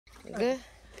Good.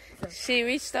 She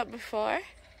reached up before.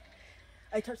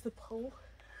 I touched the pole.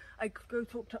 I could go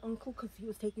talk to Uncle because he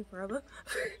was taking forever.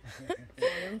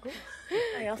 Sorry, Uncle.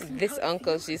 I asked him This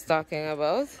uncle she's talking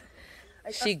about.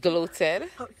 She gloated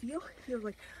how it feel. He was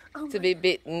like, oh to be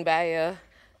bitten by a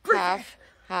half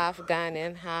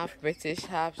Ghanaian, half British,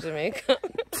 half Jamaican.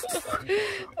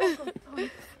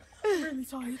 I'm really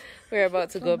sorry. We're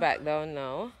about to go back down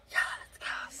now. Yeah, let's go.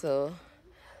 So,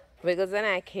 because then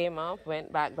I came up,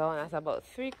 went back down at about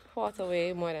 3/4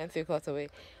 way, more than 3/4 way,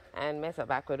 and met up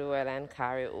back with the world and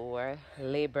carry over,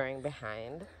 laboring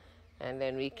behind. And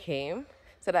then we came,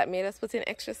 so that made us put in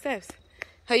extra steps.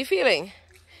 How you feeling?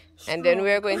 And then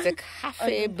we're going to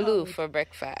Cafe Blue for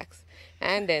breakfast,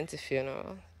 and then to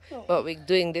funeral. But we're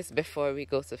doing this before we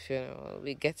go to funeral.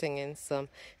 We're getting in some,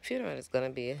 funeral is going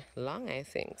to be long, I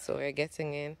think. So we're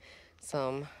getting in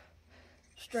some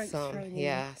strength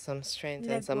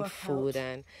and some food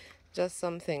and just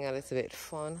something a little bit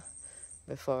fun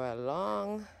before a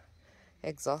long,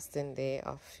 exhausting day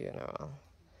of funeral.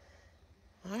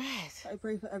 All right. I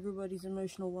pray for everybody's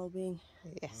emotional well-being.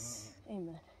 Yes.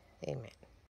 Amen. Amen.